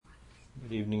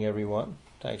Good evening, everyone.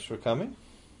 Thanks for coming.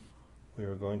 We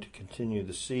are going to continue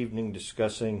this evening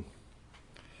discussing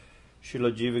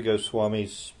Srila Jiva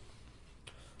Goswami's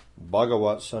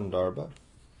Bhagavat Sandarbha.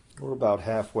 We're about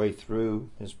halfway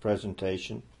through his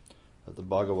presentation of the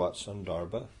Bhagavat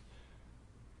Sandarbha,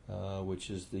 which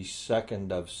is the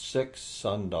second of 6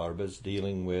 Sandarbhas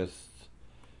dealing with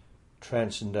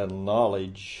transcendental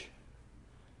knowledge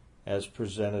as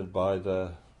presented by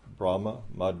the Brahma,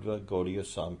 Madhva, Gaudiya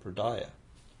Sampradaya.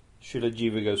 Srila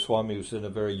Jiva Goswami was in a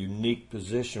very unique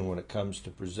position when it comes to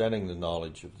presenting the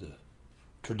knowledge of the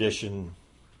tradition,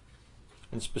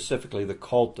 and specifically the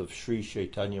cult of Sri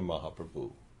Chaitanya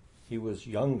Mahaprabhu. He was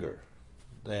younger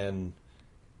than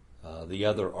the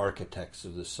other architects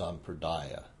of the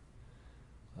Sampradaya.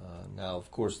 Now,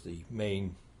 of course, the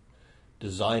main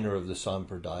designer of the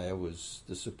Sampradaya was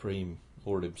the Supreme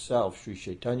Lord himself, Sri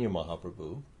Chaitanya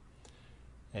Mahaprabhu,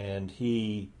 and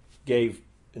he gave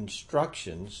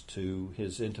instructions to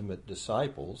his intimate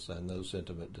disciples, and those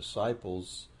intimate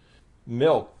disciples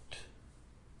milked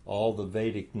all the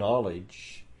Vedic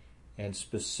knowledge, and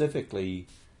specifically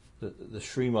the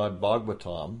Srimad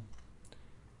Bhagavatam,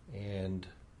 and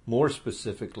more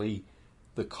specifically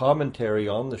the commentary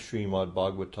on the Srimad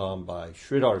Bhagavatam by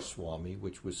Sridhar Swami,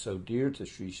 which was so dear to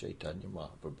Sri Chaitanya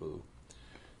Mahaprabhu.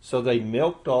 So they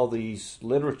milked all these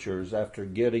literatures after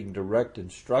getting direct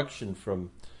instruction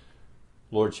from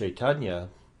Lord Chaitanya,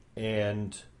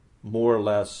 and more or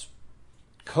less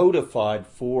codified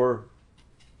for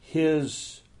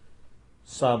his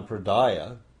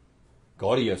Sampradaya,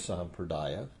 Gaudiya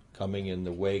Sampradaya, coming in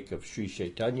the wake of Sri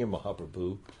Chaitanya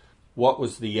Mahaprabhu, what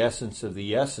was the essence of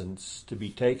the essence to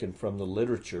be taken from the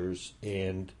literatures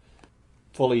and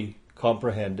fully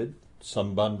comprehended,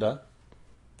 sambandha,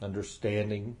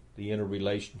 understanding the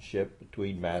interrelationship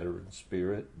between matter and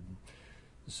spirit, and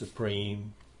the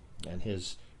Supreme, and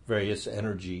his various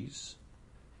energies.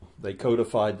 They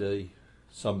codified the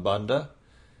Sambandha.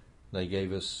 They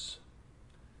gave us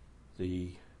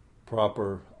the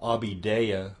proper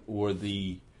abhideya, or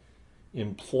the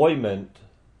employment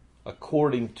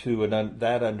according to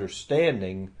that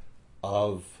understanding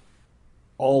of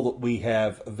all that we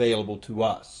have available to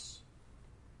us.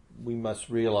 We must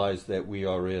realize that we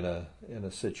are in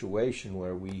a situation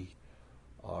where we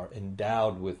are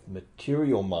endowed with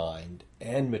material mind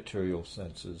and material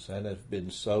senses, and have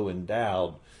been so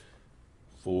endowed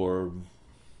for,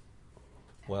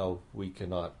 well, we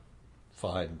cannot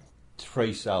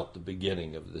trace out the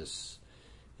beginning of this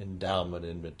endowment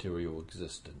in material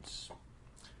existence.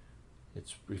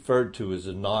 It's referred to as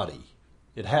anadi.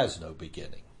 It has no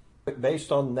beginning. But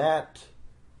based on that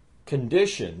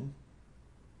condition,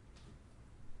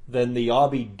 then the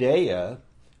abhideya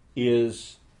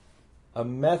is a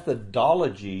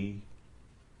methodology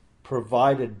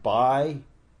provided by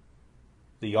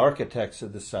the architects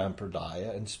of the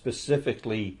Sampradaya, and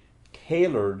specifically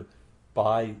tailored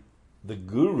by the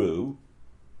Guru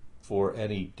for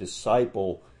any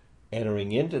disciple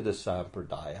entering into the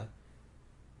Sampradaya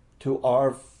to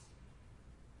our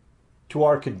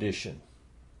condition,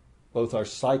 both our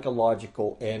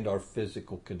psychological and our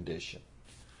physical condition.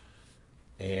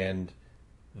 And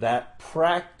that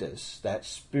practice, that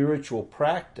spiritual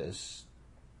practice,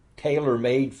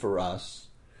 tailor-made for us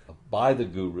by the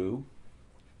Guru,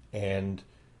 and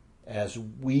as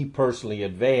we personally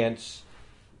advance,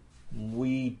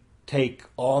 we take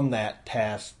on that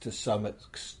task to some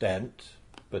extent,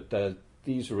 but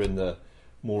these are in the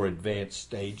more advanced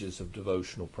stages of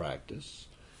devotional practice,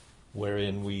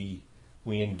 wherein we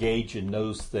engage in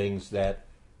those things that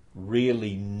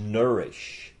really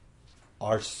nourish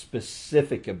our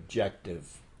specific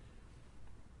objective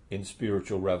in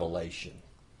spiritual revelation.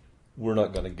 We're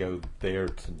not going to go there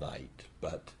tonight,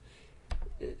 but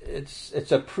it's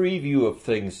a preview of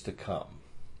things to come.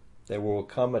 There will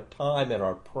come a time in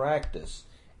our practice,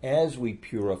 as we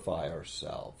purify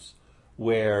ourselves,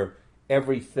 where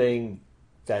everything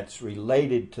that's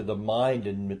related to the mind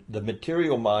and the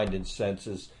material mind and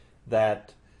senses,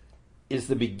 that is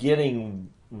the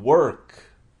beginning work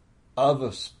of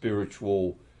a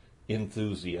spiritual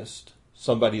enthusiast,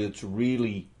 somebody that's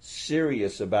really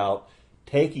serious about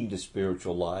taking to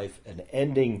spiritual life and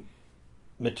ending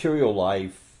material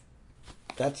life,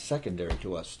 that's secondary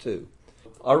to us too.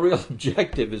 Our real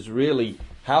objective is really,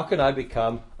 how can I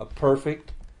become a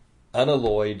perfect,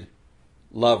 unalloyed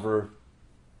lover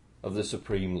of the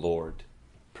Supreme Lord,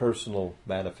 personal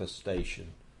manifestation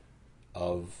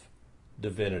of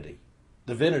divinity.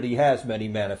 Divinity has many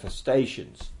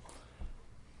manifestations.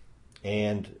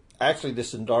 And actually the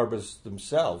Sandarbhas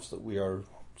themselves that we are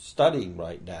studying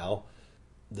right now,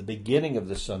 the beginning of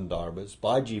the Sandarbhas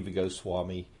by Jiva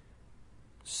Goswami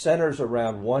centers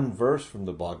around one verse from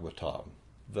the Bhagavatam.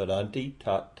 Vedanti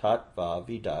tat tatva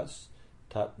vidas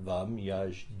tatvam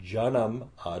yaj janam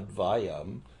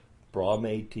advayam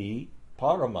brahmeti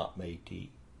paramatmeti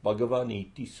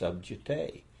bhagavaniti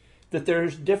subjate. That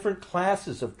there's different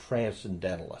classes of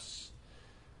transcendentalists.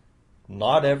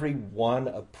 Not everyone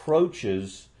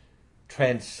approaches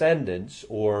transcendence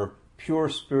or pure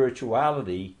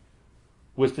spirituality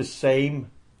with the same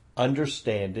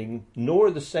understanding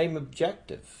nor the same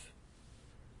objective.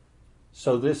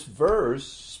 So this verse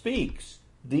speaks.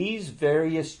 These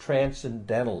various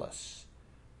transcendentalists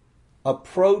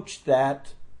approach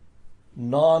that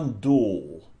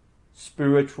non-dual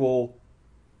spiritual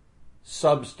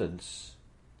substance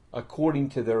according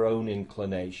to their own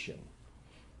inclination.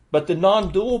 But the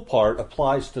non-dual part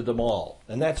applies to them all,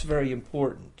 and that's very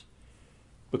important.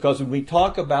 Because when we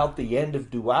talk about the end of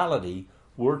duality,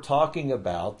 we're talking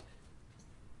about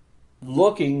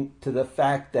looking to the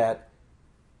fact that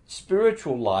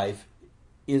spiritual life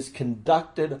is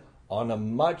conducted on a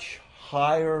much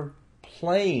higher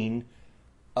plane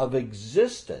of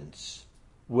existence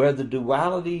where the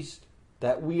dualities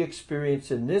that we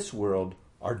experience in this world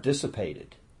are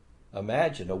dissipated.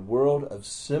 Imagine a world of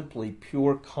simply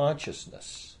pure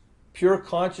consciousness. Pure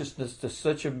consciousness to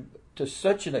such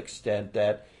an extent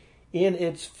that in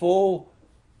its full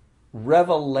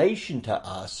revelation to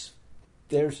us,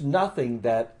 there's nothing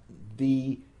that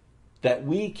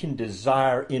we can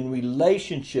desire in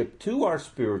relationship to our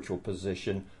spiritual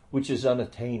position which is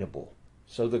unattainable.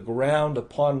 So the ground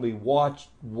upon we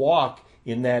walk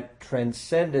in that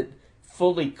transcendent,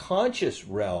 fully conscious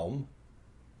realm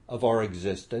of our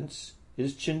existence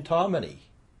is Chintamani.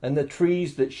 And the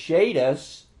trees that shade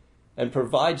us and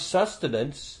provide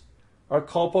sustenance are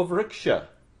Kalpavriksha.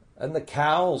 And the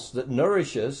cows that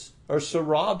nourish us are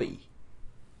Sarabi.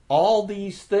 All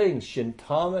these things,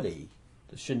 Chintamani,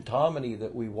 the Chintamani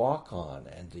that we walk on,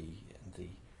 and the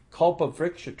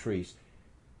Kalpavriksha trees,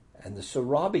 and the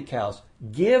Sarabi cows,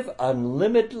 give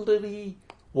unlimitedly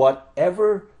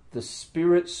whatever the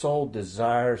spirit soul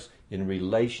desires in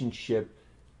relationship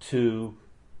to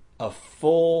a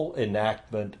full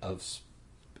enactment of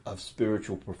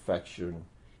spiritual perfection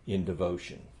in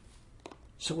devotion.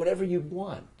 So whatever you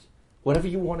want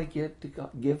to give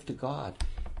to God,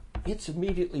 it's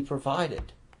immediately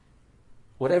provided.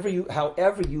 However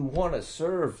you want to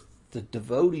serve the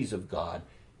devotees of God,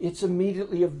 it's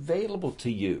immediately available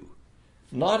to you.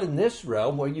 Not in this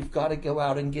realm where you've got to go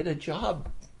out and get a job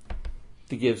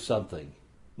to give something.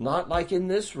 Not like in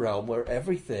this realm where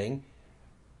everything,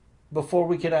 before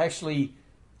we can actually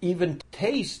even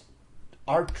taste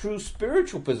our true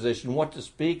spiritual position, what to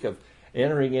speak of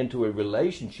entering into a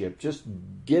relationship, just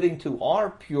getting to our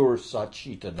pure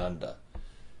Satchitananda.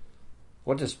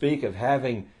 What to speak of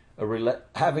having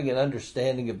an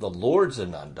understanding of the Lord's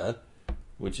Ananda,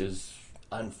 which is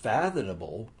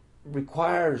unfathomable,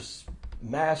 requires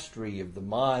mastery of the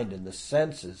mind and the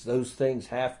senses. Those things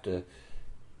have to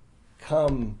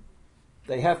come,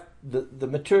 the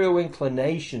material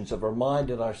inclinations of our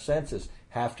mind and our senses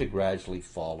have to gradually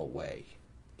fall away.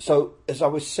 So, as I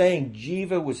was saying,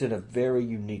 Jiva was in a very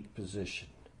unique position.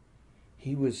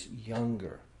 He was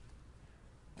younger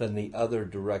than the other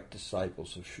direct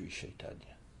disciples of Sri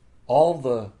Chaitanya. All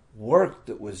the work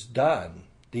that was done,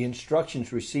 the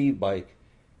instructions received by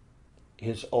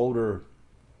his older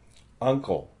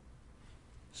uncle,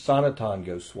 Sanatan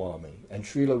Goswami, and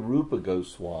Srila Rupa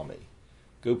Goswami,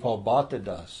 Gopal Bhatta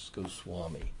Das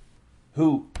Goswami,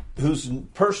 whose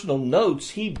personal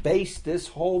notes he based this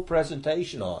whole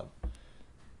presentation on.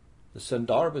 The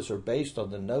Sandarbhas are based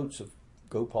on the notes of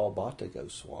Gopal Bhatta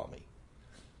Goswami.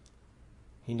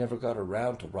 He never got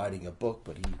around to writing a book,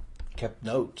 but he kept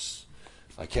notes.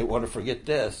 I can't want to forget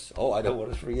this. Oh, I don't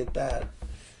want to forget that.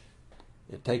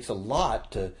 It takes a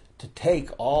lot to take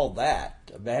all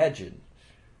that. Imagine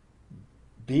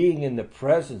being in the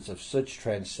presence of such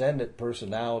transcendent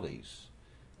personalities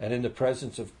and in the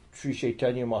presence of Sri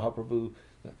Chaitanya Mahaprabhu,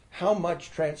 how much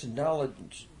transcendental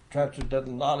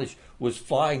knowledge was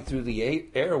flying through the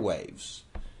airwaves.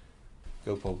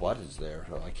 Gopal Bhatta's there.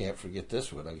 Oh, I can't forget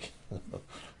this one.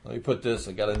 Let me put this.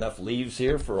 I got enough leaves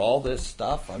here for all this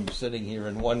stuff. I'm sitting here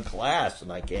in one class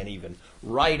and I can't even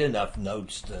write enough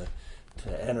notes to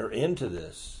enter into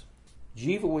this.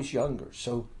 Jiva was younger,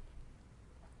 so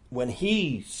when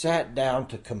he sat down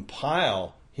to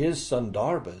compile his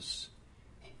Sandarbhas,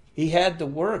 he had the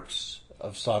works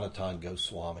of Sanatan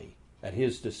Goswami at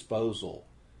his disposal.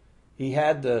 He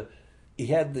had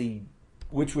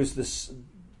which was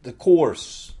the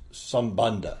course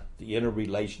Sambandha, the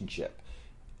interrelationship,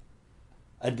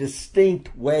 a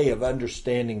distinct way of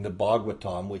understanding the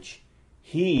Bhagavatam, which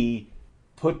he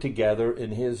put together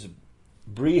in his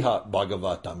Brihat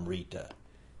Bhagavatamrita.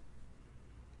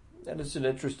 And it's an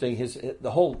interesting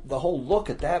the whole look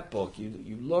at that book.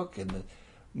 You look, and the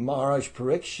Maharaj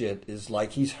Parikshit is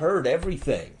like he's heard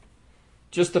everything.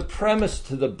 Just the premise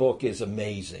to the book is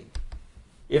amazing.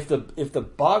 If the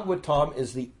Bhagavatam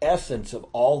is the essence of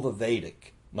all the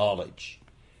Vedic knowledge,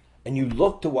 and you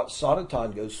look to what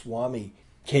Sanatana Goswami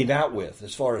came out with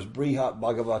as far as Brihat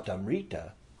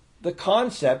Bhagavatamrita, the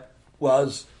concept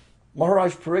was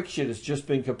Maharaj Parikshit has just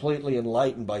been completely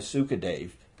enlightened by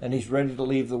Sukadev, and he's ready to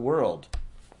leave the world.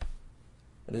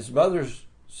 And his mother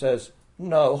says,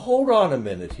 no, hold on a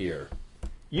minute here.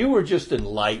 You were just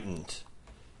enlightened,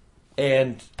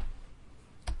 and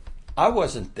I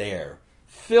wasn't there.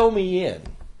 Fill me in.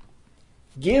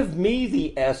 Give me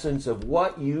the essence of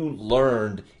what you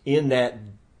learned in that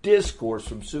discourse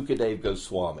from Sukadev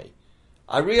Goswami.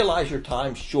 I realize your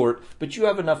time's short, but you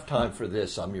have enough time for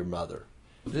this. I'm your mother.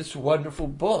 This wonderful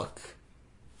book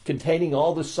containing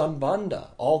all the Sambandha,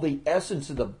 all the essence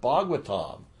of the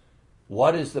Bhagavatam.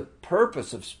 What is the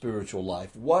purpose of spiritual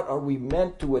life? What are we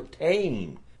meant to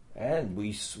attain? And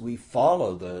we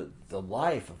follow the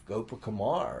life of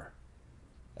Gopakumar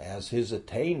as his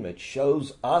attainment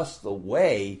shows us the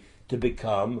way to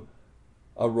become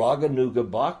a Raganuga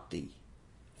Bhakti,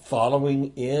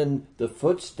 following in the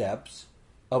footsteps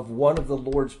of one of the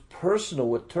Lord's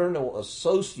personal eternal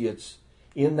associates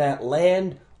in that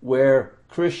land where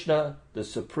Krishna, the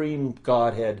Supreme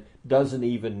Godhead, doesn't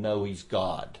even know he's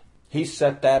God. He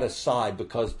set that aside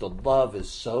because the love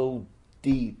is so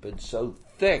deep and so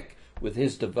thick with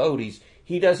his devotees,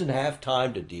 he doesn't have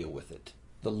time to deal with it.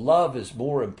 The love is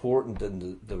more important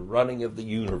than the running of the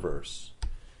universe.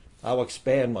 I'll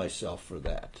expand myself for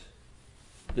that.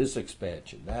 This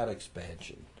expansion, that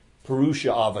expansion.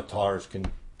 Purusha avatars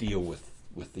can deal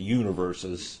with the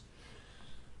universes.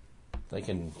 They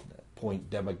can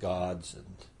appoint demigods,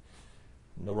 and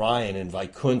Narayan and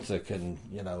Vaikuntha can,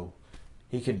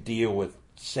 he can deal with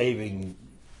saving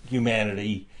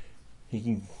humanity. He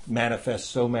can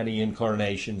manifest so many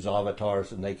incarnations,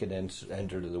 avatars, and they can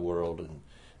enter to the world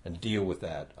and deal with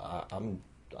that.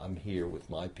 I'm here with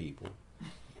my people.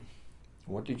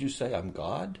 What did you say? I'm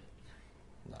God?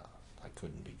 No, I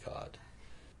couldn't be God.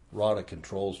 Radha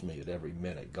controls me at every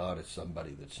minute. God is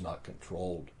somebody that's not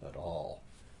controlled at all.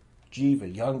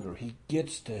 Jiva, younger, he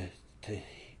gets to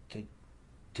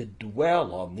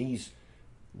dwell on these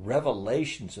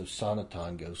revelations of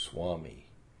Sanatana Goswami.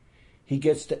 He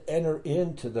gets to enter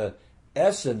into the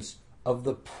essence of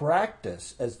the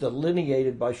practice as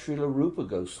delineated by Srila Rupa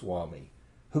Goswami,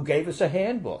 who gave us a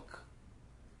handbook.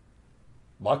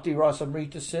 Bhakti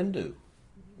Rasamrita Sindhu,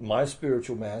 my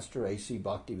spiritual master, A.C.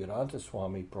 Bhaktivedanta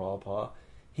Swami Prabhupada,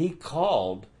 he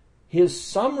called his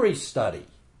summary study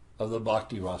of the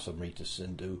Bhakti Rasamrita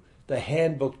Sindhu the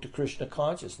Handbook to Krishna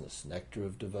Consciousness, Nectar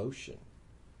of Devotion.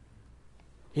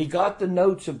 He got the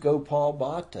notes of Gopal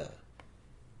Bhatta.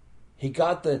 He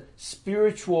got the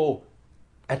spiritual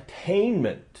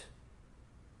attainment,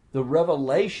 the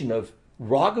revelation of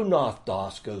Raghunath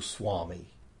Das Goswami,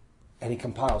 and he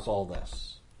compiles all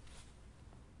this.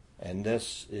 And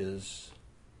this is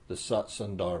the Sat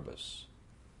Sandarbhas,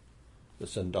 the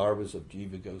Sandarbhas of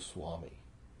Jiva Goswami.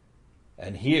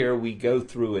 And here we go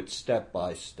through it step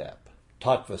by step.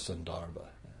 Tattva Sandarbha.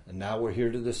 And now we're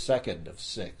here to the second of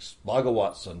 6,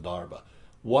 Bhagavat Sandarbha.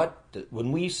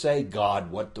 When we say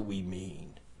God, what do we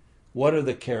mean? What are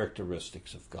the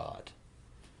characteristics of God?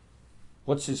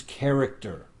 What's his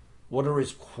character? What are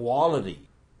his quality?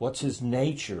 What's his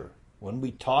nature? When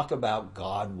we talk about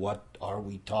God, what are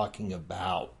we talking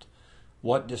about?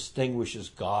 What distinguishes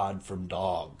God from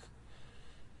dog,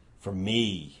 from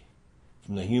me,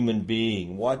 from the human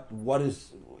being? What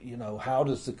is, how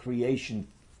does the creation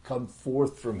come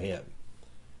forth from him?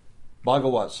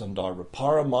 Bhagavat Sandarbha,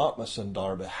 Paramatma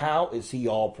Sandarbha, how is he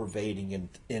all pervading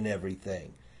in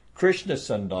everything? Krishna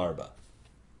Sandarbha,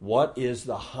 what is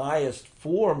the highest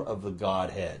form of the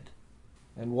Godhead?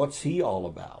 And what's he all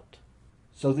about?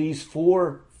 So these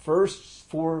first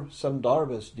four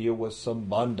Sandarbhas deal with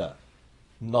Sambandha,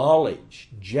 knowledge,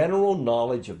 general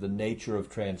knowledge of the nature of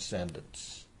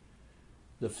transcendence.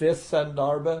 The 5th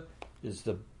Sandarbha is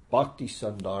the Bhakti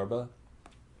Sandarbha,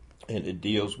 and it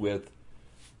deals with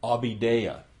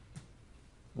Abhideya.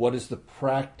 What is the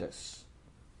practice?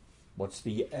 What's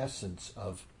the essence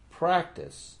of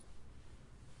practice?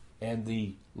 And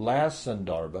the last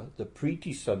Sandarbha, the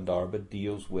Priti Sandarbha,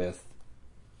 deals with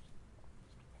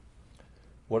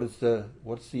what's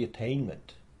the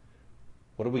attainment?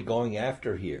 What are we going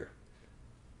after here?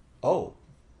 Oh,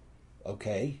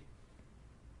 okay.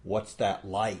 What's that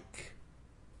like?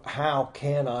 How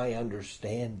can I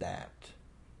understand that?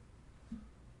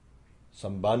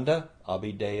 Sambandha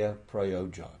Abhideya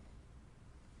Prayojan.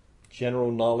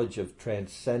 General knowledge of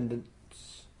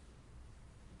transcendence.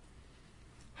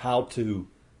 How to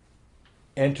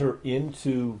enter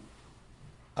into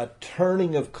a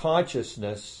turning of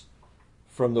consciousness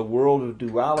from the world of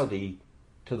duality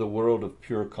to the world of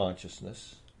pure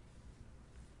consciousness.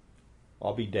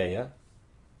 Abhideya.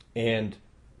 And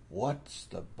what's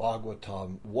the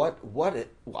Bhagavatam?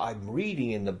 I'm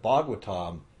reading in the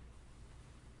Bhagavatam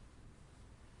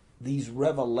these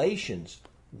revelations.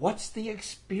 What's the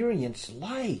experience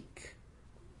like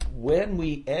when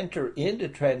we enter into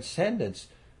transcendence?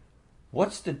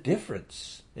 What's the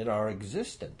difference in our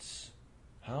existence?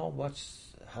 How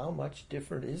much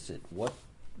different is it? What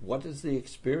is the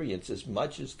experience as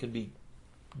much as can be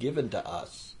given to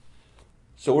us?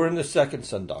 So we're in the second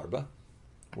Sandarbha.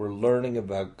 We're learning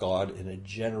about God in a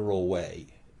general way.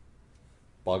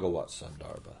 Bhagavat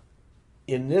Sandarbha.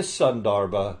 In this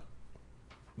Sandarbha,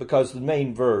 because the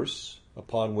main verse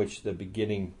upon which the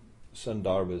beginning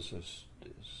Sandarbhas is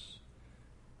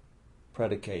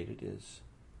predicated is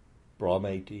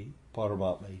Brahmeti,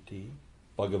 Paramatmeti,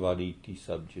 Bhagavaditi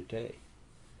Sabjate.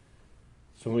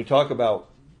 So when we talk about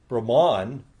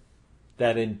Brahman,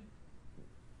 that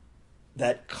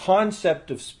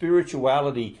concept of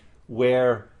spirituality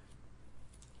where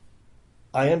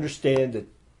I understand that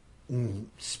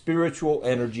spiritual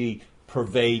energy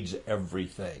pervades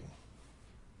everything.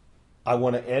 I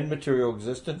want to end material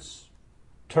existence,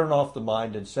 turn off the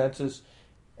mind and senses,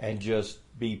 and just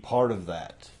be part of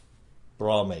that.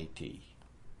 Brahmeti.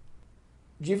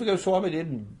 Jiva Goswami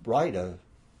didn't write a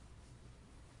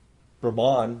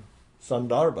Brahman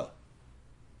Sandarbha.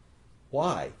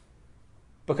 Why?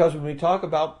 Because when we talk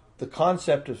about the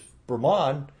concept of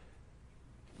Brahman,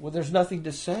 well, there's nothing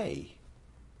to say.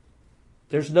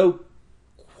 There's no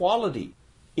quality.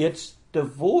 It's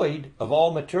devoid of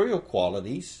all material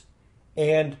qualities,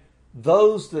 and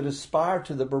those that aspire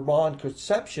to the Brahman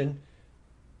conception,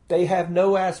 they have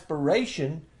no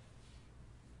aspiration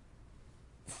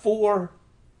for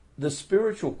the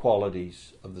spiritual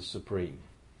qualities of the Supreme.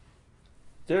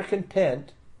 They're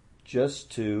content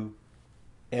just to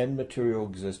end material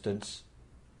existence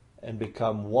and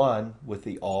become one with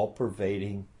the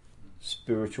all-pervading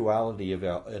spirituality of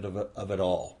it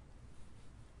all.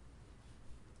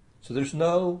 So there's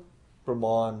no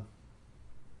Brahman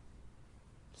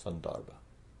Sandarbha.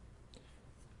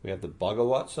 We have the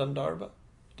Bhagavat Sandarbha,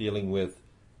 dealing with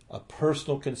a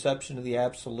personal conception of the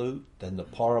Absolute, then the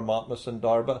Paramatma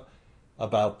Sandarbha,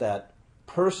 about that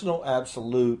personal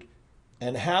Absolute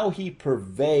and how he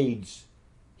pervades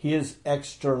his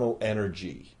external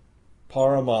energy.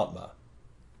 Paramatma,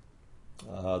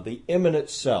 the immanent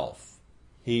self.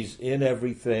 He's in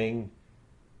everything.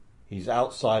 He's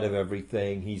outside of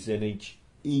everything. He's in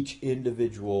each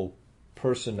individual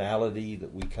personality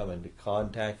that we come into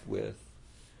contact with.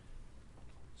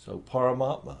 So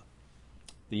Paramatma,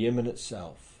 the immanent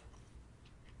self.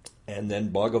 And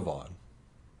then Bhagavan,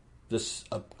 this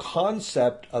a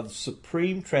concept of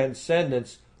supreme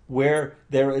transcendence where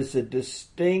there is a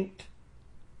distinct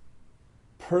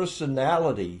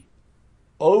personality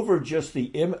over just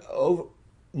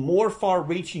more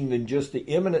far-reaching than just the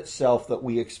immanent self that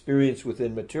we experience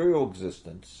within material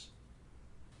existence.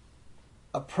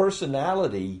 A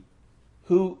personality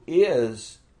who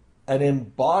is an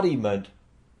embodiment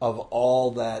of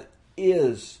all that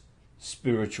is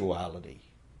spirituality,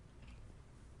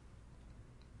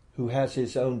 who has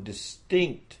his own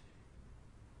distinct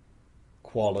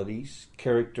qualities,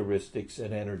 characteristics,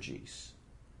 and energies.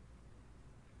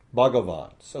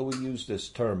 Bhagavan. So we use this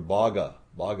term, Bhaga,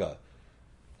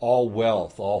 all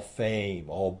wealth, all fame,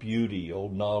 all beauty, all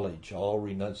knowledge, all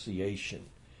renunciation.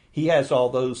 He has all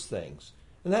those things.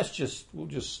 And that's just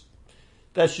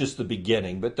the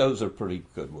beginning, but those are pretty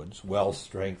good ones. Wealth,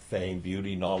 strength, fame,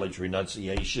 beauty, knowledge,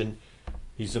 renunciation.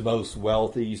 He's the most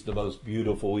wealthy, he's the most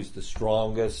beautiful, he's the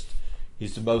strongest,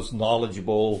 he's the most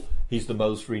knowledgeable, he's the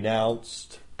most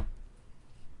renounced.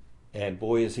 And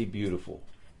boy, is he beautiful.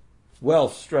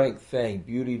 Wealth, strength, fame,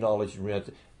 beauty, knowledge, and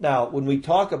renunciation. Now, when we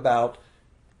talk about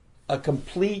a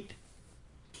complete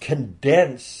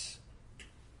condensed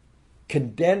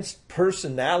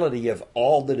personality of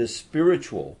all that is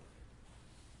spiritual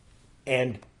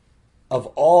and of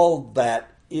all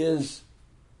that is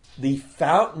the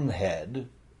fountainhead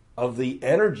of the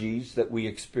energies that we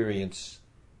experience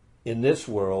in this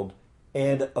world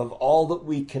and of all that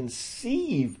we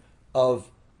conceive of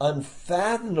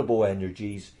unfathomable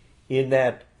energies in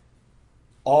that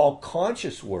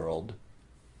all-conscious world,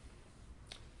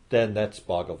 then that's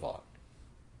Bhagavan.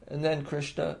 And then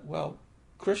Krishna, well,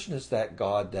 Krishna's that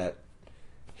God that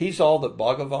he's all that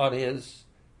Bhagavan is,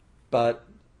 but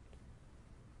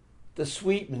the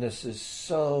sweetness is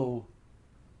so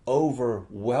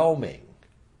overwhelming.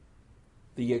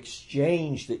 The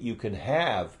exchange that you can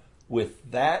have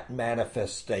with that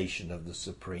manifestation of the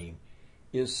Supreme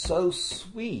is so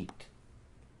sweet.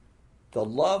 The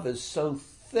love is so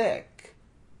thick.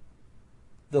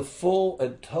 The full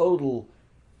and total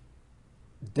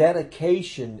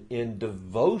dedication in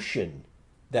devotion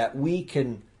that we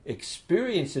can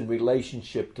experience in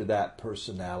relationship to that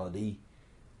personality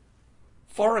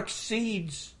far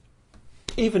exceeds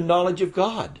even knowledge of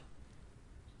God.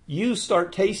 You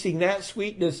start tasting that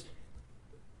sweetness,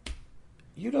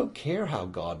 you don't care how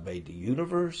God made the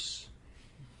universe.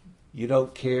 You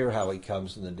don't care how he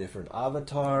comes in the different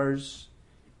avatars.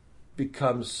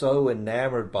 Become so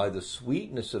enamored by the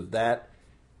sweetness of that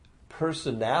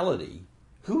personality,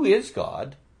 who is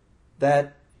God,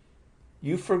 that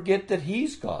you forget that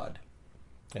he's God.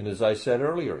 And as I said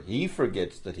earlier, he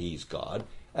forgets that he's God,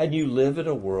 and you live in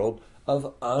a world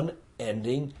of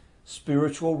unending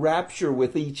spiritual rapture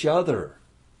with each other.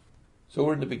 So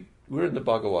we're in the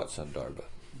Bhagavat Sandarbha.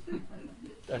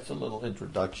 That's a little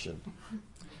introduction.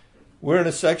 We're in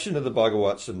a section of the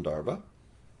Bhagavat Sandarbha,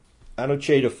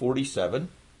 Anucheta 47,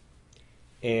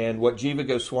 and what Jiva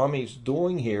Goswami is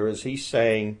doing here is he's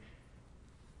saying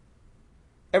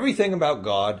everything about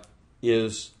God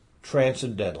is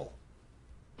transcendental.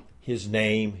 His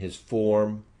name, his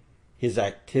form, his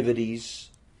activities,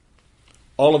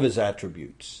 all of his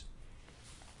attributes.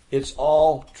 It's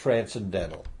all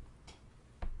transcendental.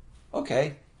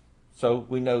 Okay, so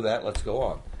we know that. Let's go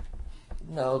on.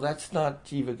 No, that's not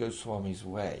Jiva Goswami's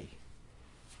way.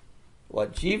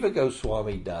 What Jiva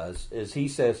Goswami does is he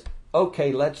says,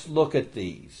 okay, let's look at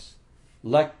these.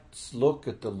 Let's look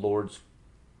at the Lord's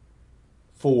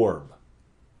form.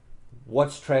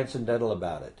 What's transcendental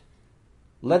about it?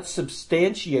 Let's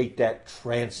substantiate that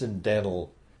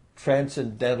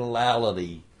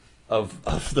transcendentality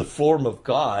of the form of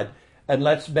God, and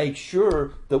let's make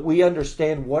sure that we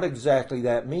understand what exactly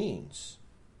that means.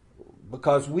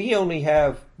 Because we only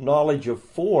have knowledge of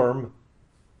form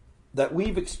that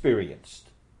we've experienced.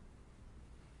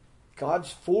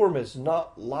 God's form is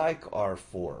not like our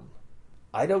form.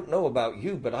 I don't know about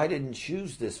you, but I didn't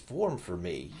choose this form for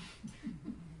me.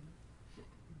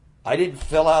 I didn't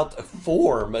fill out a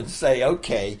form and say,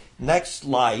 okay, next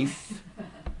life,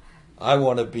 I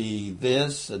want to be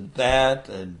this and that,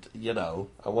 and,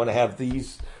 I want to have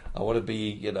these, I want to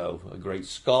be, a great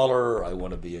scholar, I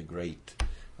want to be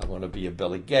a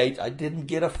Billy Gates. I didn't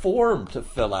get a form to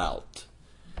fill out.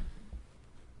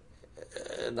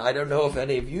 And I don't know if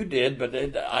any of you did, but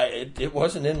it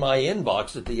wasn't in my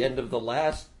inbox at the end of the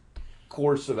last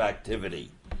course of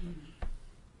activity.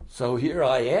 So here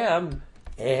I am,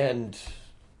 and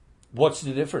what's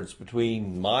the difference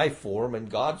between my form and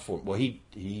God's form? Well,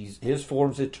 his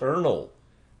form's eternal.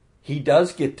 He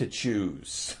does get to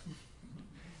choose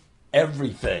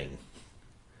everything.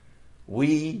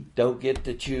 We don't get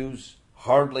to choose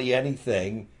hardly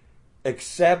anything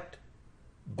except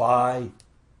by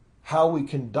how we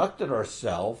conducted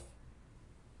ourselves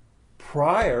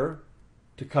prior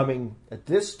to coming at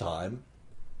this time,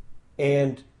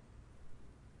 and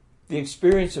the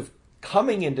experience of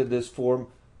coming into this form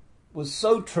was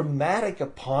so traumatic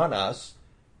upon us,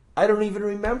 I don't even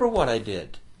remember what I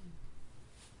did.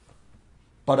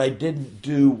 But I didn't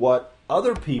do what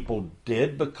other people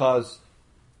did because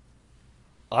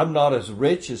I'm not as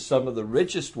rich as some of the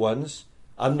richest ones.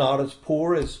 I'm not as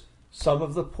poor as some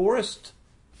of the poorest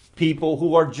people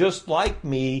who are just like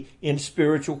me in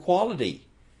spiritual quality.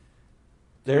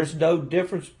 There's no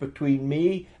difference between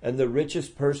me and the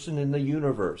richest person in the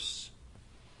universe.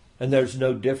 And there's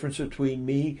no difference between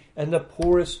me and the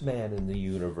poorest man in the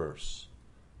universe.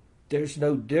 There's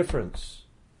no difference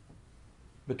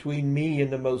between me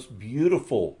and the most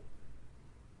beautiful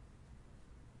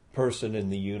person in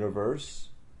the universe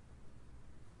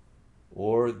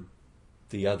or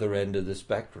the other end of the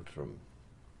spectrum.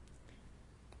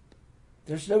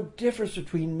 There's no difference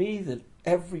between me and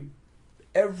every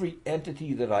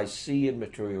entity that I see in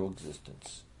material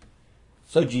existence.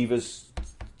 So Jiva's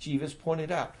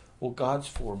pointed out, well, God's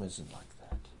form isn't like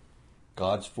that.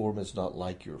 God's form is not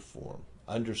like your form.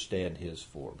 Understand his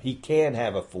form. He can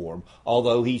have a form,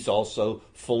 although he's also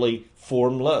fully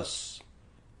formless.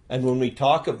 And when we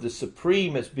talk of the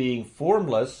Supreme as being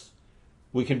formless,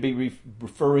 we can be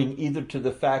referring either to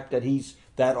the fact that he's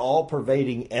that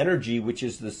all-pervading energy, which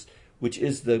is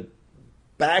the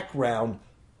background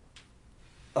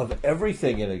of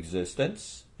everything in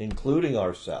existence, including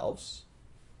ourselves,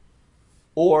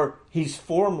 or he's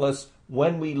formless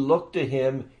when we look to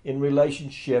him in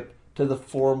relationship to the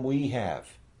form we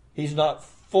have. He's not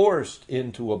forced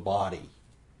into a body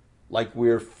like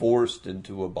we're forced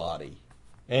into a body.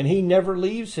 And he never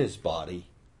leaves his body.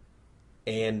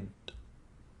 And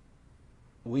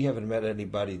we haven't met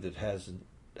anybody that has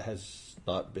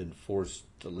not been forced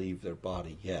to leave their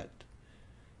body yet.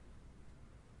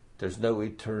 There's no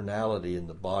eternality in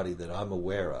the body that I'm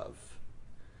aware of.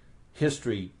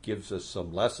 History gives us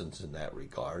some lessons in that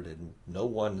regard, and no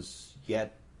one's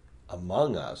yet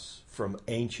among us from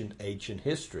ancient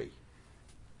history.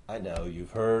 I know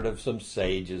you've heard of some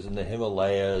sages in the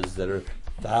Himalayas that are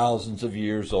thousands of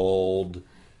years old.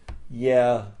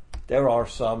 Yeah, there are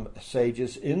some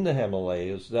sages in the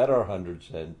Himalayas that are hundreds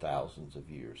and thousands of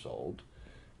years old.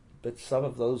 But some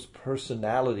of those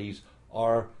personalities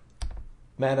are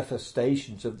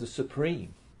manifestations of the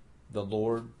Supreme. The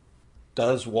Lord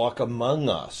does walk among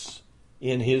us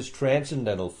in his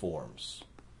transcendental forms.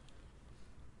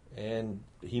 And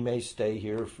he may stay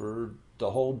here for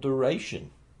the whole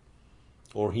duration.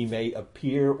 Or he may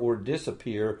appear or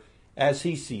disappear as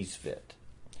he sees fit.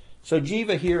 So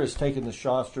Jiva here has taken the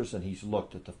Shastras and he's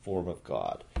looked at the form of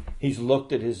God. He's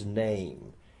looked at his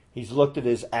name. He's looked at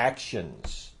his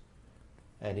actions.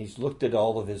 And he's looked at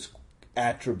all of his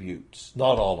attributes.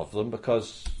 Not all of them,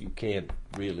 because you can't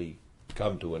really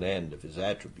come to an end of his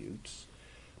attributes.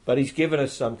 But he's given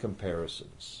us some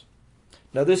comparisons.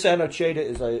 Now this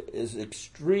Anucheta is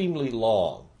extremely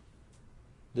long.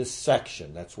 This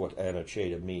section, that's what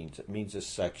Anucheta means. It means a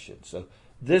section. So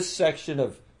this section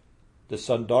of the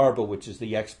Sandarbha, which is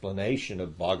the explanation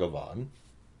of Bhagavan,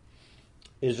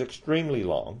 is extremely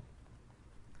long.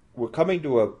 We're coming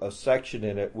to a section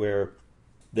in it where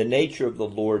the nature of the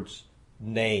Lord's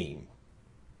name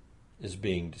is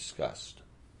being discussed.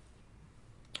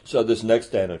 So this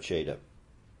next Anucheta,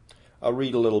 I'll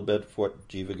read a little bit of what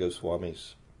Jiva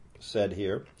Goswami's said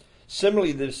here.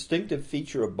 Similarly, the distinctive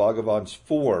feature of Bhagavan's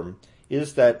form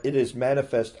is that it is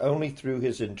manifest only through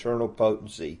his internal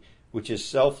potency, which is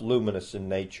self-luminous in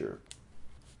nature.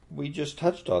 We just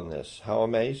touched on this. How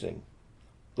amazing.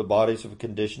 The bodies of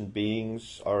conditioned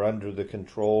beings are under the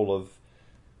control of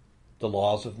the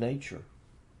laws of nature.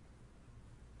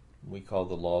 We call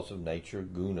the laws of nature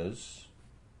gunas.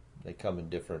 They come in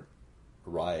different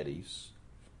varieties.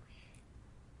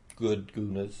 Good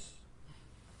gunas,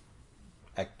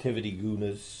 activity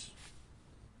gunas,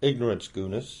 ignorance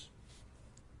gunas.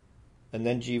 And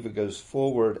then Jiva goes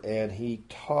forward and he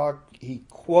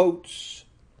quotes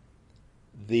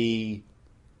the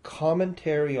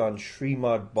commentary on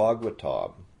Srimad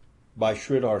Bhagavatam by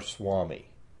Sridhar Swami,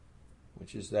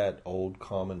 which is that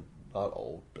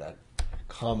that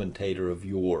commentator of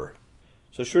yore.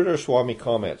 So Sridhar Swami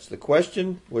comments, the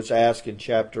question was asked in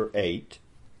chapter 8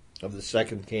 of the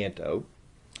second canto,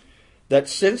 that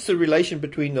since the relation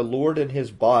between the Lord and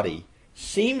his body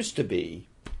seems to be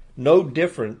no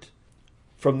different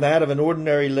from that of an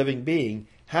ordinary living being,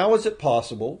 how is it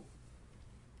possible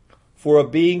for a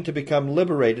being to become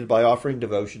liberated by offering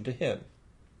devotion to him?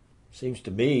 Seems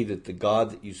to me that the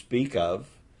God that you speak of,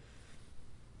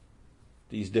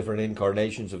 these different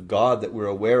incarnations of God that we're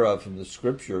aware of from the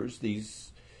scriptures,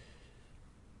 these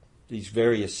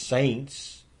various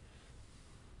saints,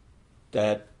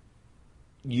 that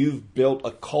you've built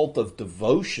a cult of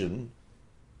devotion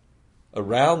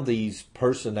around these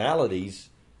personalities,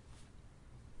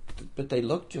 but they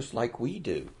look just like we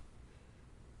do.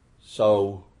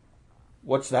 So,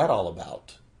 what's that all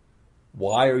about?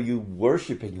 Why are you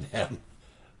worshiping them?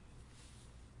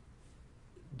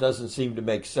 Doesn't seem to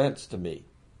make sense to me.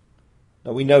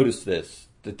 Now we notice this,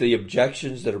 that the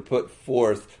objections that are put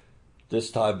forth,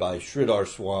 this time by Sridhar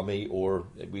Swami, or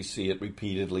we see it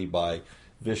repeatedly by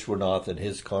Vishwanath and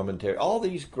his commentary, all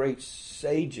these great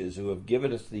sages who have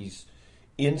given us these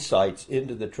insights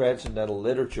into the transcendental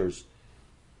literatures,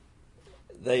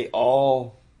 they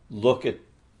all look at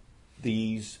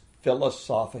these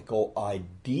philosophical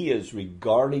ideas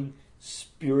regarding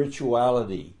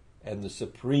spirituality and the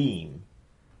Supreme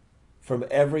from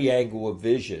every angle of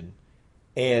vision.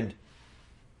 And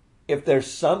if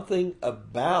there's something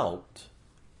about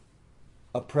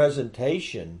a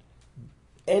presentation,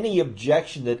 any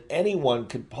objection that anyone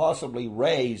could possibly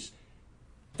raise,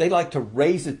 they like to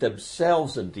raise it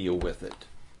themselves and deal with it,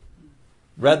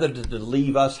 rather than to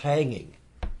leave us hanging.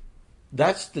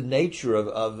 That's the nature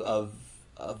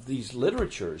of these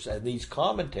literatures and these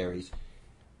commentaries.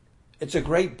 It's a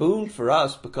great boon for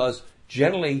us because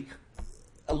generally,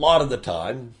 a lot of the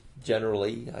time,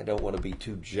 I don't want to be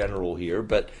too general here,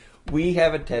 but we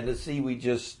have a tendency, we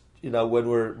just, when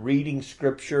we're reading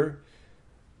scripture,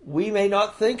 we may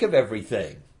not think of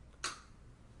everything.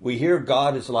 We hear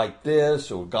God is like this,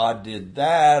 or God did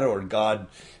that, or God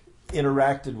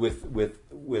interacted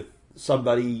with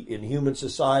somebody in human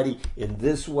society in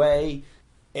this way,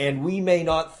 and we may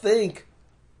not think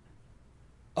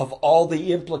of all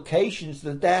the implications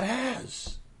that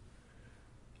has.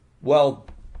 Well,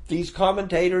 these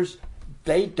commentators,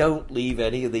 they don't leave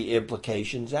any of the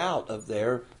implications out of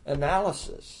their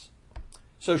analysis.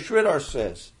 So Sridhar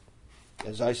says,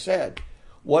 as I said,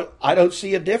 I don't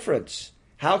see a difference.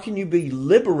 How can you be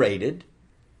liberated?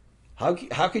 How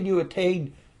can you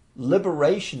attain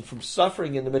liberation from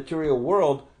suffering in the material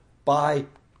world by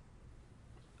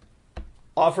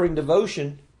offering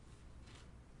devotion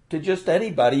to just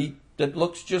anybody that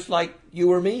looks just like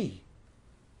you or me?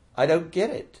 I don't get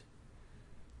it.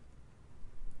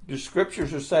 Your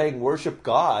scriptures are saying worship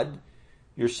God.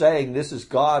 You're saying this is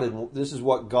God and this is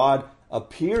what God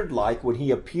appeared like when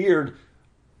he appeared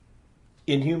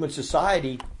in human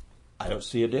society. I don't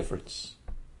see a difference.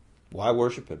 Why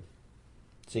worship him?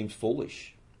 Seems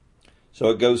foolish. So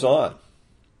it goes on.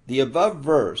 The above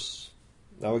verse,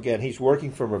 now again, he's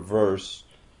working from a verse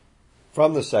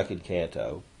from the second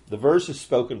canto. The verse is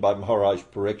spoken by Maharaj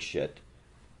Parikshit,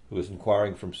 who is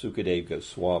inquiring from Sukadeva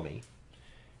Goswami.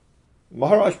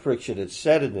 Maharaj Parikshit had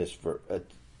said in this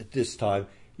at this time,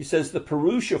 he says the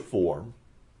Purusha form,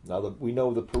 now that we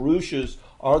know the Purushas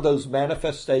are those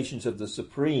manifestations of the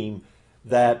Supreme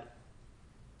that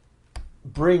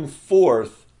bring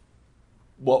forth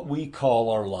what we call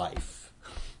our life.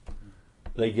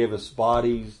 They give us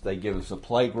bodies, they give us a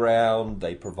playground,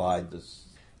 they provide this.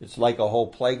 It's like a whole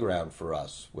playground for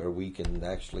us where we can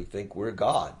actually think we're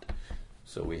God.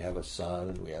 So we have a sun,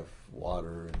 and we have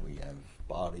water, and we have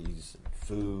bodies and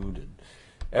food, and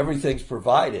everything's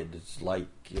provided. It's like,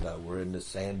 we're in the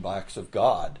sandbox of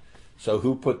God. So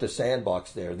who put the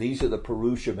sandbox there? These are the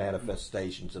Purusha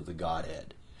manifestations of the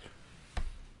Godhead.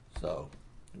 So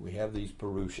we have these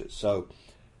Purushas. So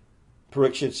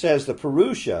Parikshit says the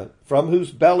Purusha, from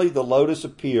whose belly the lotus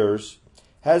appears,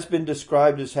 has been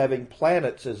described as having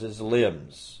planets as his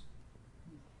limbs.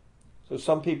 So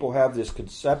some people have this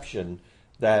conception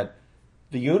that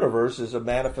the universe is a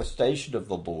manifestation of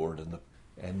the Lord,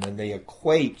 and then they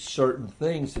equate certain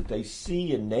things that they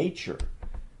see in nature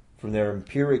from their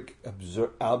empiric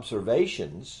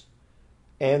observations,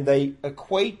 and they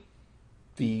equate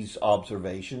these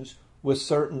observations with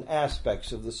certain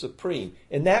aspects of the Supreme.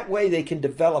 In that way, they can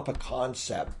develop a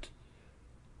concept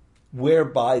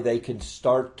whereby they can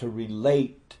start to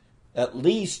relate at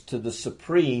least to the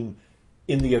Supreme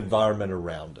in the environment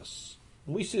around us.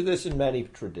 And we see this in many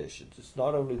traditions. It's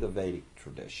not only the Vedic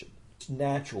tradition. It's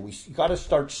natural. You've got to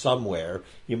start somewhere.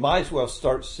 You might as well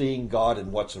start seeing God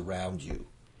in what's around you.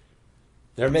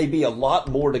 There may be a lot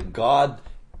more to God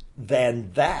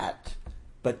than that,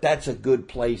 but that's a good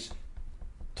place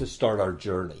to start our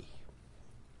journey.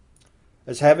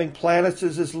 As having planets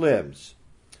as his limbs,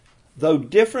 though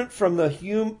different from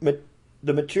the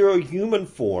material human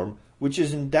form, which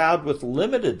is endowed with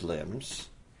limited limbs,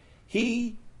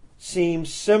 he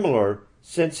seems similar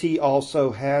since he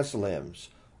also has limbs.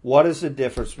 What is the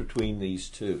difference between these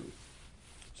two?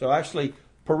 So actually,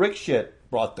 Parikshit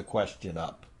brought the question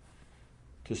up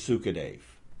to Sukadev.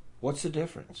 What's the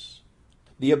difference?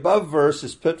 The above verse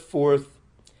is put forth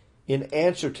in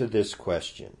answer to this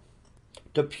question.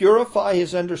 To purify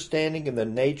his understanding in the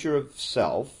nature of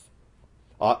self,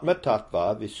 Atma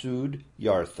Tattva Visud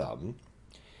Yartham.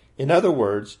 In other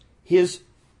words, his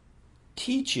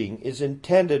teaching is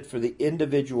intended for the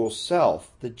individual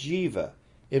self, the jiva,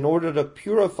 in order to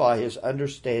purify his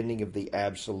understanding of the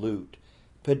Absolute,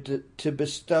 but to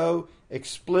bestow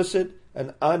explicit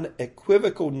and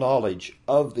unequivocal knowledge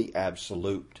of the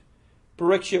Absolute.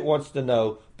 Parikshit wants to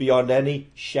know, beyond any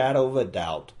shadow of a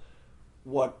doubt,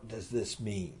 what does this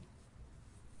mean?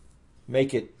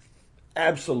 Make it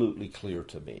absolutely clear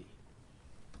to me.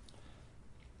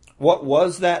 What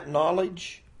was that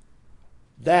knowledge?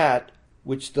 That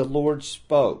which the Lord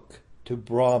spoke to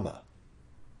Brahma.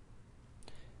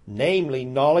 Namely,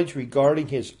 knowledge regarding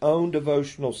his own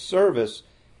devotional service,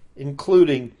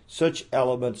 including such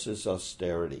elements as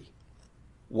austerity.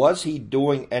 Was he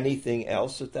doing anything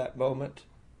else at that moment?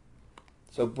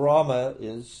 So Brahma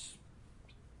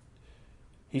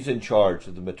he's in charge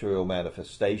of the material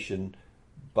manifestation,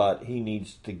 but he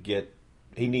needs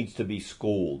to be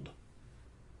schooled.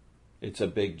 It's a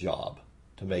big job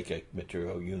to make a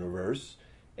material universe.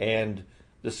 And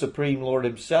the Supreme Lord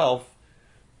himself,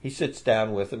 he sits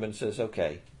down with him and says,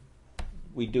 okay,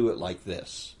 we do it like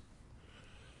this.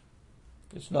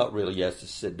 It's not really he has to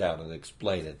sit down and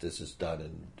explain it. This is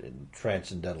done in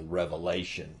transcendental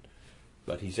revelation.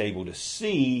 but he's able to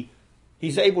see,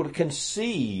 he's able to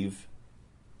conceive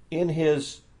in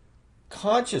his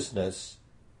consciousness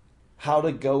how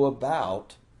to go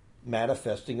about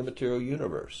manifesting a material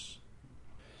universe.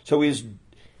 So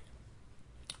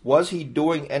was he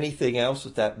doing anything else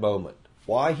at that moment?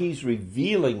 Why he's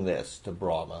revealing this to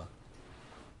Brahma,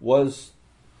 was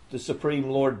the Supreme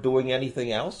Lord doing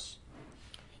anything else?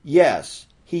 Yes,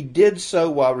 he did so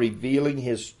while revealing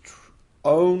his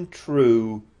own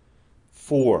true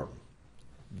form.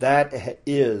 That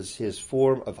is his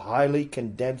form of highly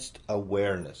condensed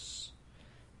awareness,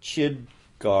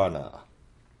 Chidgana.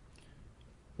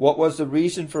 What was the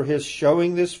reason for his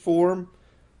showing this form?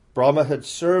 Brahma had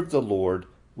served the Lord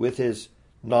with his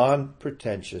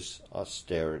non-pretentious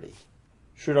austerity.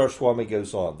 Sridhar Swami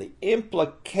goes on. The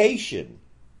implication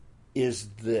is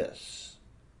this.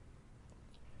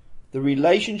 The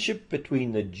relationship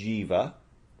between the jiva,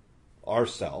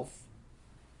 ourself,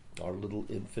 our little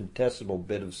infinitesimal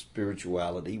bit of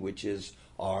spirituality, which is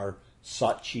our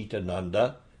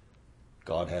Satchitananda.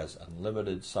 God has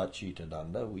unlimited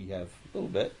Satchitananda. We have a little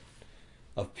bit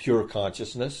of pure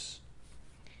consciousness.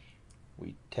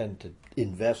 We tend to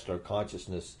invest our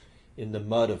consciousness in the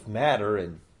mud of matter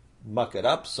and muck it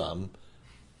up some,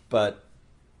 but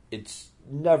it's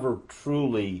never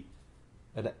truly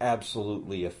and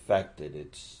absolutely affected.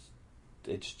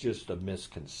 It's just a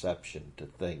misconception to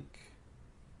think.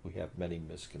 We have many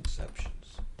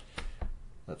misconceptions.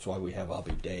 That's why we have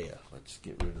Abhideya. Let's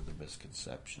get rid of the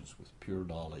misconceptions. With pure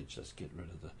knowledge, let's get rid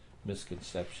of the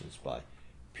misconceptions by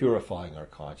purifying our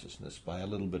consciousness by a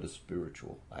little bit of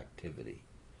spiritual activity.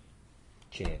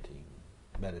 Chanting,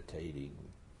 meditating,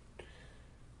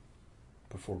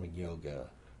 performing yoga.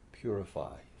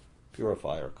 Purify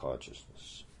our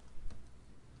consciousness.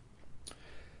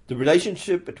 The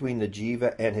relationship between the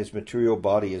jiva and his material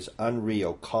body is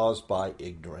unreal, caused by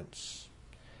ignorance.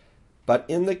 But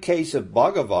in the case of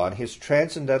Bhagavan, his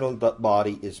transcendental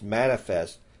body is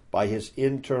manifest by his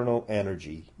internal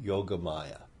energy,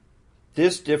 Yogamaya.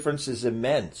 This difference is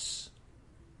immense.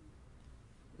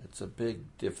 It's a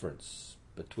big difference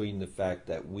between the fact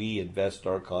that we invest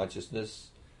our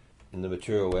consciousness in the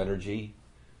material energy,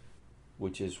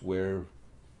 which is where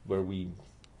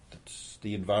that's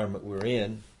the environment we're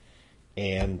in,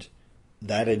 and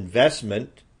that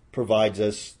investment provides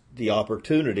us the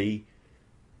opportunity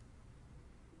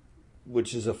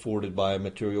which is afforded by a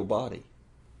material body.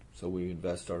 So we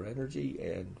invest our energy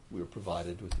and we're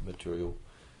provided with a material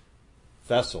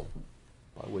vessel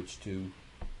by which to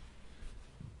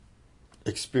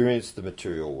experience the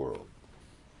material world.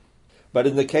 But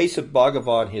in the case of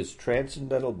Bhagavan, his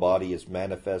transcendental body is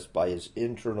manifest by his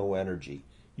internal energy,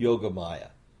 Yogamaya.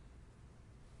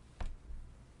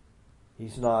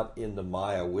 He's not in the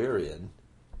Maya we're in,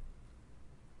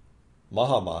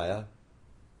 Mahamaya.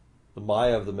 The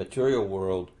Maya of the material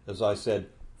world, as I said,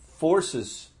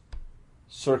 forces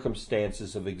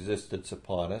circumstances of existence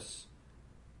upon us.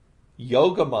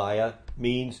 Yogamaya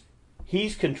means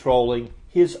he's controlling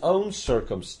his own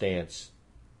circumstance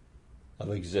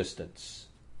of existence.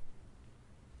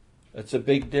 That's a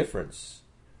big difference.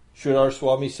 Sridhar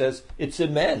Swami says it's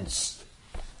immense.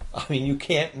 I mean, you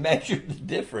can't measure the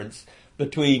difference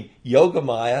between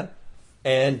Yogamaya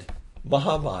and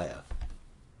Mahamaya.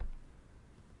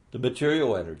 The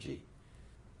material energy.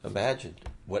 Imagine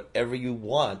whatever you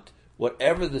want,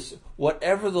 whatever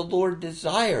the Lord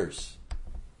desires,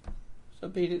 it's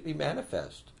immediately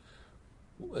manifest.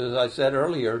 As I said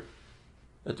earlier,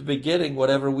 at the beginning,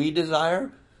 whatever we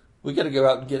desire, we got to go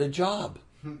out and get a job,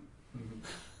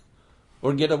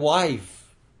 or get a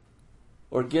wife,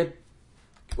 or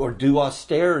do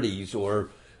austerities, or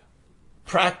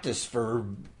practice for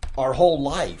our whole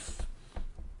life,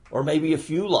 or maybe a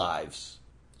few lives.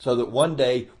 So that one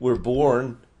day we're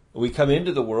born, we come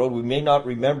into the world, we may not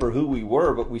remember who we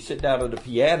were, but we sit down at a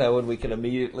piano and we can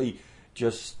immediately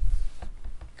just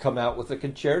come out with a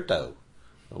concerto,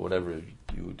 or whatever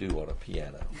you do on a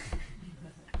piano.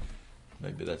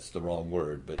 Maybe that's the wrong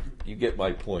word, but you get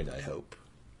my point, I hope.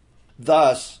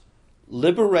 Thus,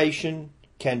 liberation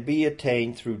can be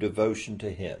attained through devotion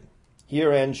to him.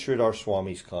 Here ends Sridhar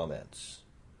Swami's comments.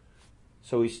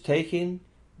 So he's taking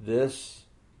this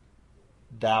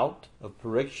doubt of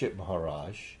Parikshit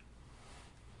Maharaj,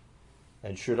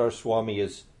 and Sridhar Swami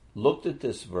has looked at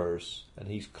this verse and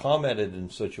he's commented in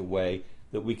such a way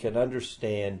that we can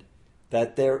understand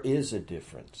that there is a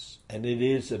difference, and it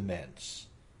is immense.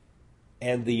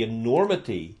 And the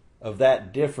enormity of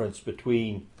that difference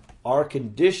between our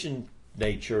conditioned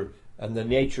nature and the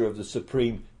nature of the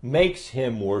Supreme makes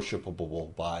him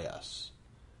worshipable by us.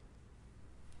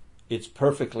 It's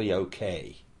perfectly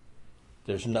okay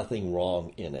There's nothing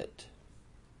wrong in it.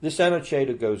 This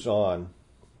Anucheta goes on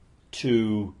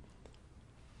to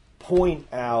point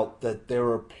out that there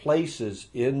are places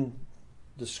in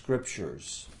the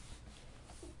scriptures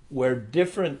where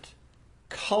different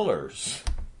colors,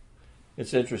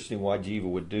 it's interesting why Jiva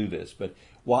would do this, but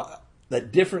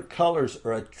that different colors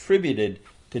are attributed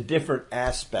to different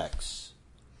aspects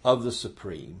of the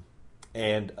Supreme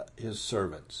and his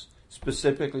servants,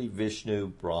 specifically Vishnu,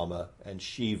 Brahma, and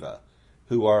Shiva,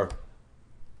 who are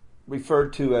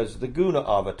referred to as the guna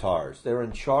avatars. They're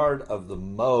in charge of the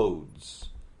modes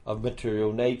of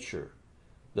material nature,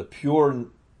 the pure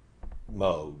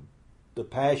mode, the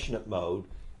passionate mode,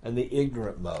 and the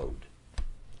ignorant mode.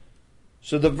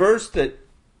 So the verse that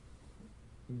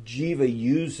Jiva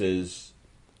uses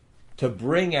to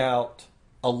bring out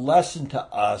a lesson to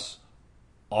us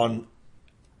on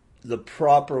the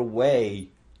proper way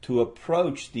to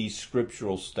approach these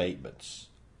scriptural statements.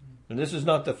 And this is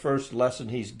not the first lesson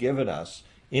he's given us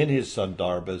in his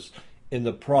Sandarbhas in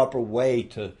the proper way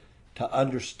to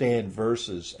understand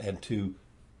verses and to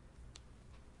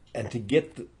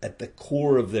get at the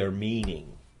core of their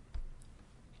meaning.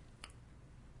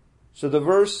 So the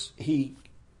verse he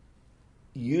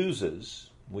uses,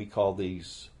 we call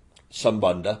these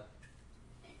Sambandha,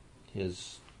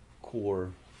 his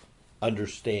core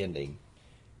understanding.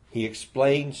 He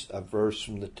explains a verse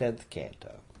from the 10th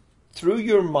canto. Through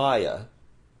your Maya,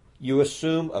 you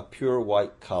assume a pure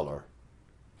white color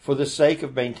for the sake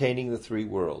of maintaining the three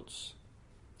worlds.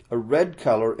 A red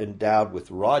color endowed with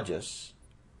Rajas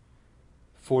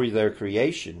for their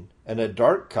creation, and a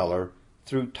dark color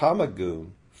through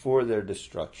Tamagun for their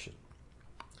destruction.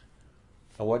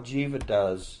 And what Jiva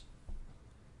does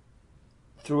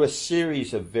through a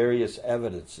series of various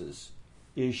evidences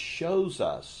is shows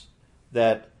us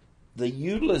that the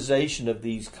utilization of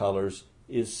these colors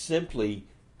is simply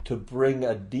to bring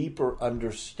a deeper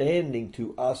understanding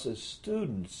to us as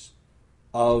students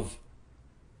of,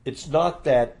 it's not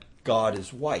that God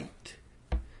is white,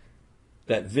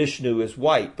 that Vishnu is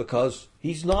white, because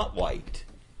he's not white.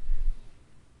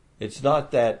 It's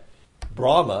not that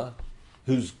Brahma,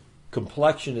 whose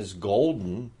complexion is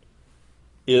golden,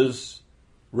 is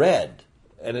red.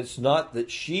 And it's not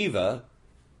that Shiva,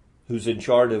 who's in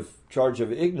charge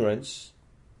of ignorance,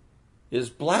 is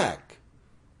black.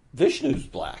 Vishnu's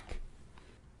black.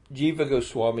 Jiva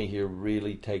Goswami here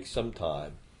really takes some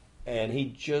time, and he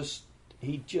just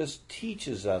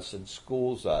teaches us and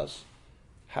schools us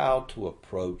how to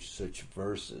approach such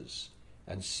verses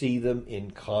and see them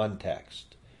in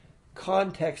context.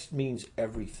 Context means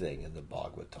everything in the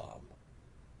Bhagavatam.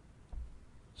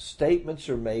 Statements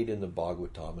are made in the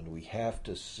Bhagavatam, and we have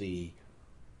to see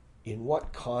in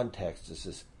what context is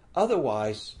this.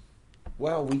 Otherwise,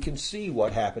 well, we can see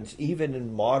what happens even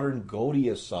in modern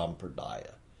Gaudiya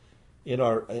Sampradaya. In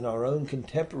our own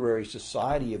contemporary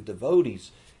society of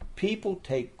devotees, people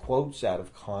take quotes out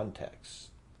of context.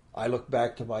 I look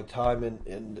back to my time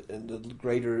in the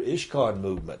greater ISKCON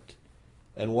movement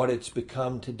and what it's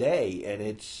become today, and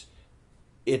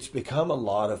it's become a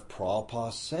lot of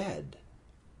Prabhupada said.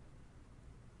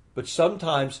 But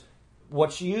sometimes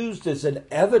what's used as an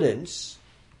evidence,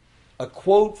 a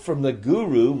quote from the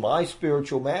guru, my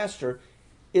spiritual master,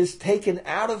 is taken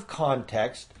out of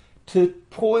context to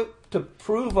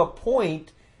prove a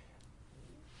point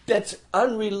that's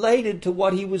unrelated to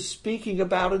what he was speaking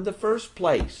about in the first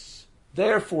place.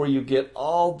 Therefore, you get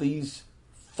all these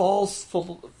false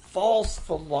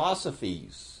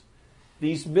philosophies,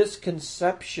 these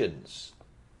misconceptions,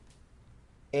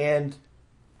 and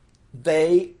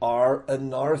they are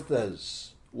anarthas.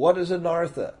 What is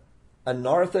anartha?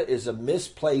 Anartha is a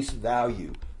misplaced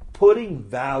value, putting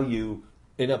value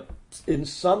in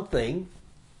something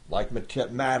like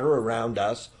matter around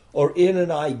us, or in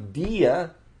an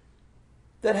idea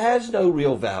that has no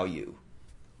real value.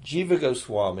 Jiva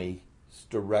Goswami's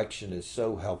direction is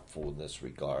so helpful in this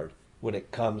regard when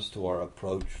it comes to our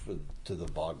approach to the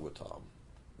Bhagavatam.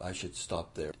 I should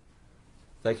stop there.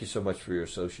 Thank you so much for your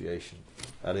association.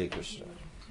 Hare Krishna.